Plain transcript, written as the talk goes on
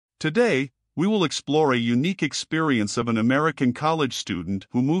Today, we will explore a unique experience of an American college student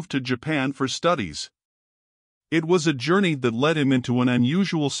who moved to Japan for studies. It was a journey that led him into an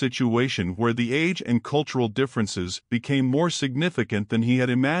unusual situation where the age and cultural differences became more significant than he had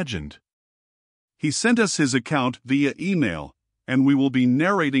imagined. He sent us his account via email, and we will be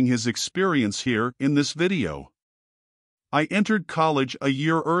narrating his experience here in this video. I entered college a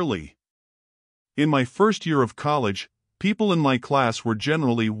year early. In my first year of college, people in my class were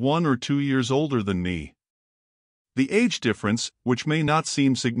generally 1 or 2 years older than me. The age difference, which may not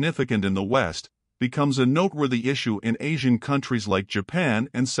seem significant in the West, becomes a noteworthy issue in Asian countries like Japan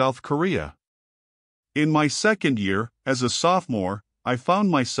and South Korea. In my second year, as a sophomore, I found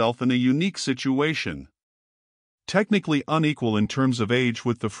myself in a unique situation. Technically unequal in terms of age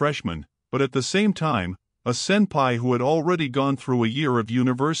with the freshmen, but at the same time, a senpai who had already gone through a year of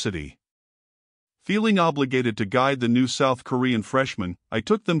university. Feeling obligated to guide the new South Korean freshmen, I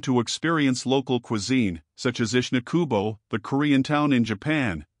took them to experience local cuisine, such as Ishinikubo, the Korean town in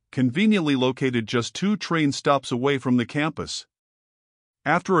Japan, conveniently located just 2 train stops away from the campus.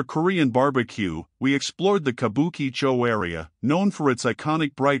 After a Korean barbecue, we explored the Kabukicho area, known for its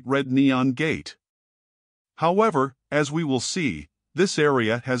iconic bright red neon gate. However, as we will see, this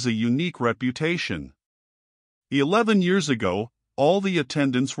area has a unique reputation. 11 years ago, all the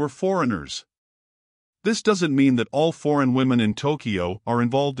attendants were foreigners. This doesn't mean that all foreign women in Tokyo are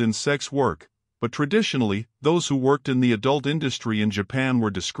involved in sex work, but traditionally, those who worked in the adult industry in Japan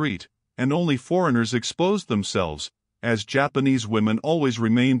were discreet, and only foreigners exposed themselves, as Japanese women always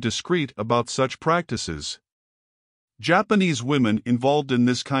remained discreet about such practices. Japanese women involved in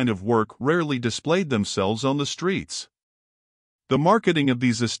this kind of work rarely displayed themselves on the streets. The marketing of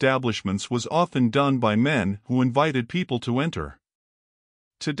these establishments was often done by men who invited people to enter.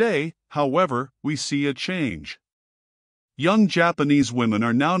 Today, however, we see a change. Young Japanese women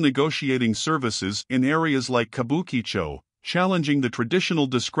are now negotiating services in areas like Kabukicho, challenging the traditional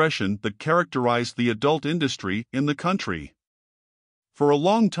discretion that characterized the adult industry in the country. For a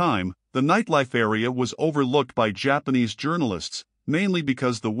long time, the nightlife area was overlooked by Japanese journalists, mainly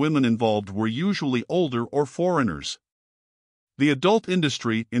because the women involved were usually older or foreigners. The adult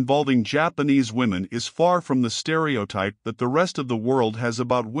industry involving Japanese women is far from the stereotype that the rest of the world has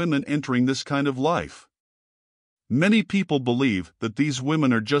about women entering this kind of life. Many people believe that these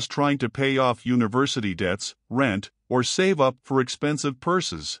women are just trying to pay off university debts, rent, or save up for expensive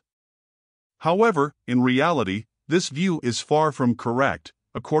purses. However, in reality, this view is far from correct,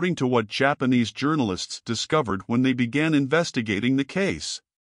 according to what Japanese journalists discovered when they began investigating the case.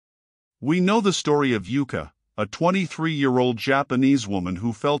 We know the story of Yuka, a 23-year-old Japanese woman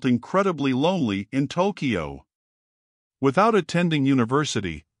who felt incredibly lonely in Tokyo. Without attending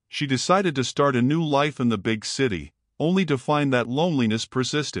university, she decided to start a new life in the big city, only to find that loneliness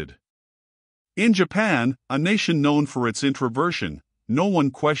persisted. In Japan, a nation known for its introversion, no one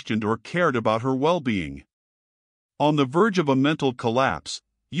questioned or cared about her well-being. On the verge of a mental collapse,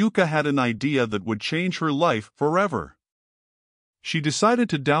 Yuka had an idea that would change her life forever. She decided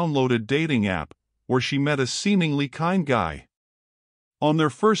to download a dating app, where she met a seemingly kind guy. On their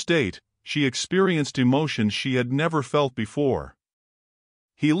first date, she experienced emotions she had never felt before.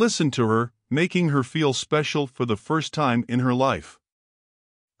 He listened to her, making her feel special for the first time in her life.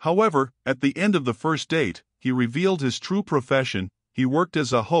 However, at the end of the first date, he revealed his true profession. He worked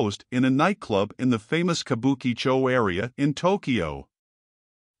as a host in a nightclub in the famous Kabukicho area in Tokyo.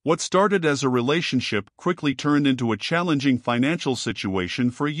 What started as a relationship quickly turned into a challenging financial situation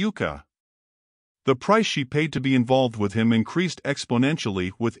for Yuka. The price she paid to be involved with him increased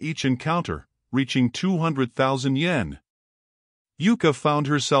exponentially with each encounter, reaching 200,000 yen. Yuka found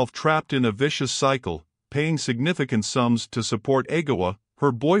herself trapped in a vicious cycle, paying significant sums to support Egawa,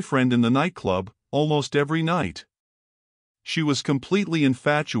 her boyfriend in the nightclub, almost every night. She was completely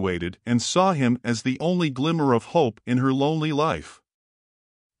infatuated and saw him as the only glimmer of hope in her lonely life.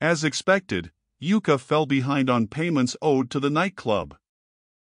 As expected, Yuka fell behind on payments owed to the nightclub.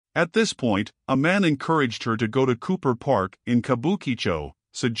 At this point, a man encouraged her to go to Cooper Park in Kabukicho,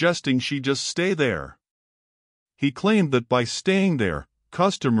 suggesting she just stay there. He claimed that by staying there,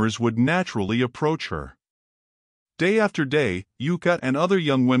 customers would naturally approach her. Day after day, Yuka and other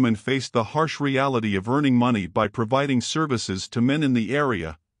young women faced the harsh reality of earning money by providing services to men in the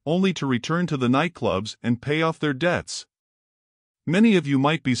area, only to return to the nightclubs and pay off their debts. Many of you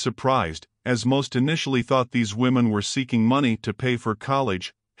might be surprised, as most initially thought these women were seeking money to pay for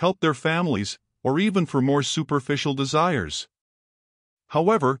college, help their families, or even for more superficial desires.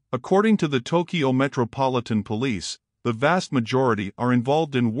 However, according to the Tokyo Metropolitan Police, the vast majority are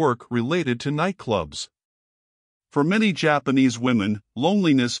involved in work related to nightclubs. For many Japanese women,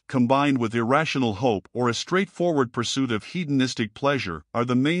 loneliness combined with irrational hope or a straightforward pursuit of hedonistic pleasure are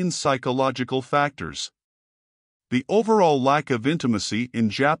the main psychological factors. The overall lack of intimacy in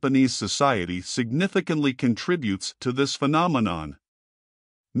Japanese society significantly contributes to this phenomenon.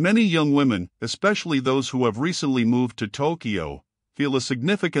 Many young women, especially those who have recently moved to Tokyo, feel a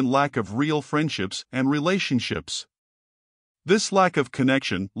significant lack of real friendships and relationships. This lack of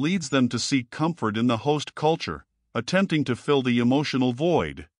connection leads them to seek comfort in the host culture, attempting to fill the emotional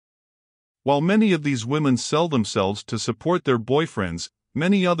void. While many of these women sell themselves to support their boyfriends,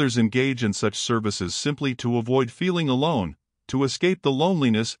 many others engage in such services simply to avoid feeling alone, to escape the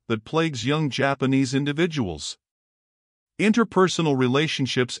loneliness that plagues young Japanese individuals. Interpersonal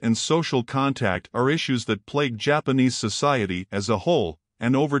relationships and social contact are issues that plague Japanese society as a whole,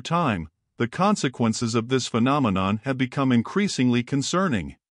 and over time, the consequences of this phenomenon have become increasingly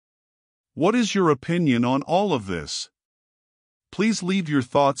concerning. What is your opinion on all of this? Please leave your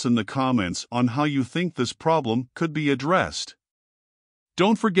thoughts in the comments on how you think this problem could be addressed.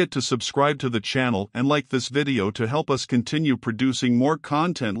 Don't forget to subscribe to the channel and like this video to help us continue producing more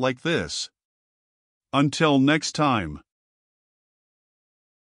content like this. Until next time.